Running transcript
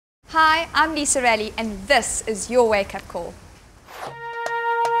Hi, I'm Lisa Raleigh, and this is your wake-up call.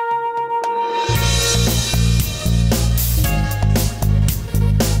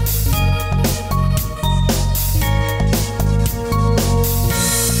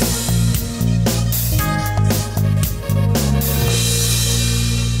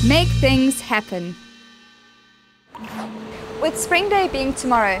 Make things happen. With Spring Day being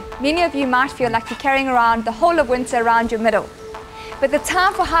tomorrow, many of you might feel like you're carrying around the whole of winter around your middle. But the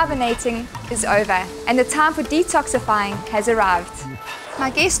time for hibernating is over, and the time for detoxifying has arrived.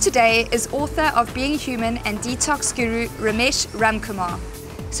 My guest today is author of Being Human and detox guru Ramesh Ramkumar.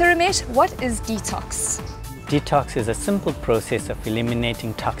 So Ramesh, what is detox? Detox is a simple process of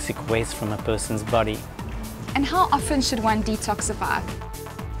eliminating toxic waste from a person's body. And how often should one detoxify?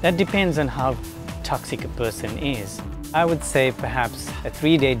 That depends on how toxic a person is. I would say perhaps a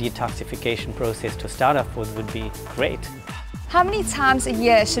 3-day detoxification process to start off with would be great. How many times a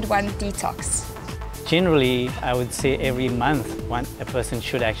year should one detox? Generally, I would say every month a person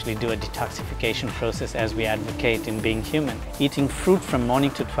should actually do a detoxification process as we advocate in Being Human. Eating fruit from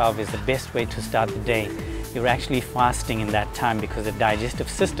morning to 12 is the best way to start the day. You're actually fasting in that time because the digestive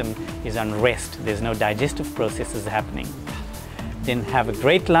system is on rest. There's no digestive processes happening. Then have a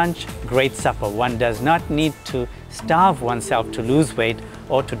great lunch, great supper. One does not need to starve oneself to lose weight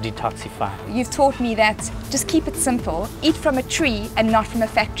or to detoxify. You've taught me that just keep it simple. Eat from a tree and not from a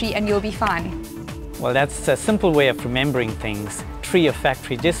factory and you'll be fine. Well, that's a simple way of remembering things. Tree or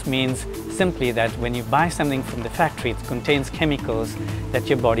factory just means simply that when you buy something from the factory, it contains chemicals that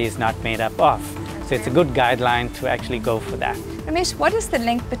your body is not made up of. So it's a good guideline to actually go for that. Ramesh, what is the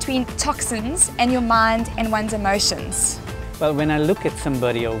link between toxins and your mind and one's emotions? Well, when I look at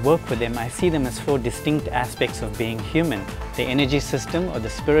somebody or work with them, I see them as 4 distinct aspects of being human. The energy system or the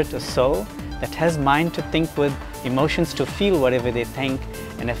spirit or soul that has mind to think with, emotions to feel whatever they think,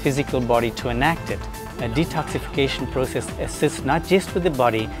 and a physical body to enact it. A detoxification process assists not just with the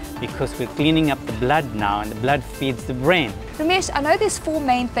body, because we're cleaning up the blood now, and the blood feeds the brain. Ramesh, I know there's 4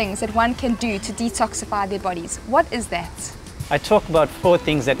 main things that one can do to detoxify their bodies. What is that? I talk about 4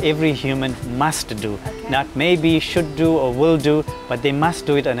 things that every human must do. Okay. Not maybe, should do or will do, but they must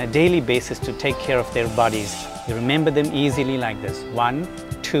do it on a daily basis to take care of their bodies. You remember them easily like this. 1,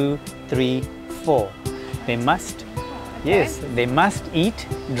 2, 3, 4. They must, yes, they must eat,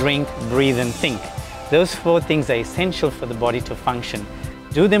 drink, breathe and think. Those 4 things are essential for the body to function.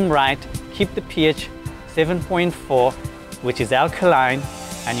 Do them right, keep the pH 7.4, which is alkaline,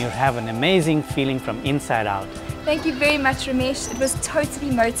 and you'll have an amazing feeling from inside out. Thank you very much, Ramesh. It was totally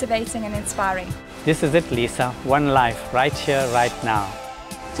motivating and inspiring. This is it, Lisa. One life, right here, right now.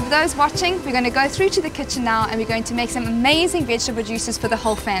 So for those watching, we're going to go through to the kitchen now and we're going to make some amazing vegetable juices for the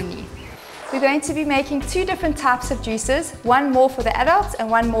whole family. We're going to be making 2 different types of juices, one more for the adults and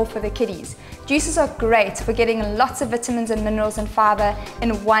one more for the kiddies. Juices are great for getting lots of vitamins and minerals and fiber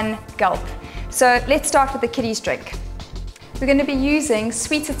in one gulp. So let's start with the kiddies drink. We're going to be using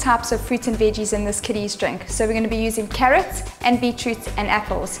sweeter types of fruit and veggies in this kiddies drink. So we're going to be using carrots and beetroots and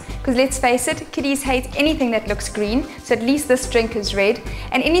apples. Because let's face it, kiddies hate anything that looks green, so at least this drink is red,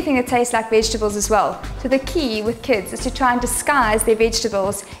 and anything that tastes like vegetables as well. So the key with kids is to try and disguise their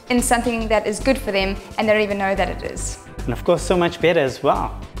vegetables in something that is good for them and they don't even know that it is. And of course, so much better as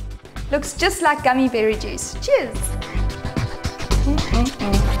well. Looks just like gummy berry juice. Cheers!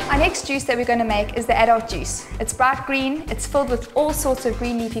 Our next juice that we're going to make is the adult juice. It's bright green, it's filled with all sorts of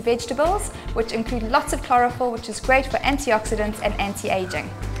green leafy vegetables, which include lots of chlorophyll, which is great for antioxidants and anti-aging.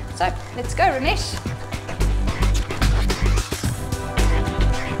 So let's go, Ramesh.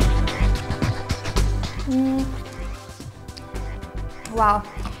 Wow,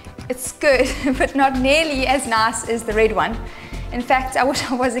 it's good, but not nearly as nice as the red one. In fact, I wish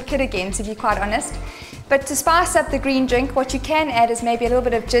I was a kid again, to be quite honest. But to spice up the green drink, what you can add is maybe a little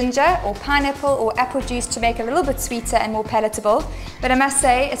bit of ginger or pineapple or apple juice to make it a little bit sweeter and more palatable. But I must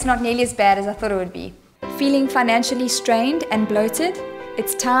say, it's not nearly as bad as I thought it would be. Feeling financially strained and bloated?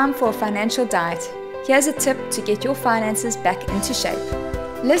 It's time for a financial diet. Here's a tip to get your finances back into shape.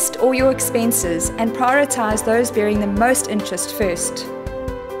 List all your expenses and prioritize those bearing the most interest first.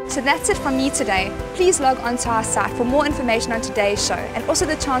 So that's it from me today. Please log onto our site for more information on today's show and also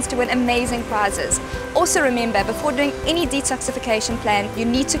the chance to win amazing prizes. Also remember, before doing any detoxification plan, you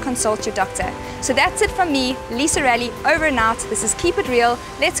need to consult your doctor. So that's it from me, Lisa Raleigh, over and out. This is Keep It Real.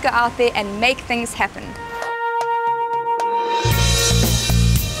 Let's go out there and make things happen.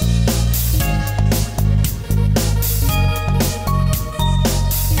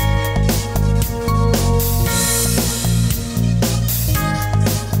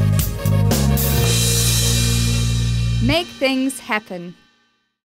 Make things happen.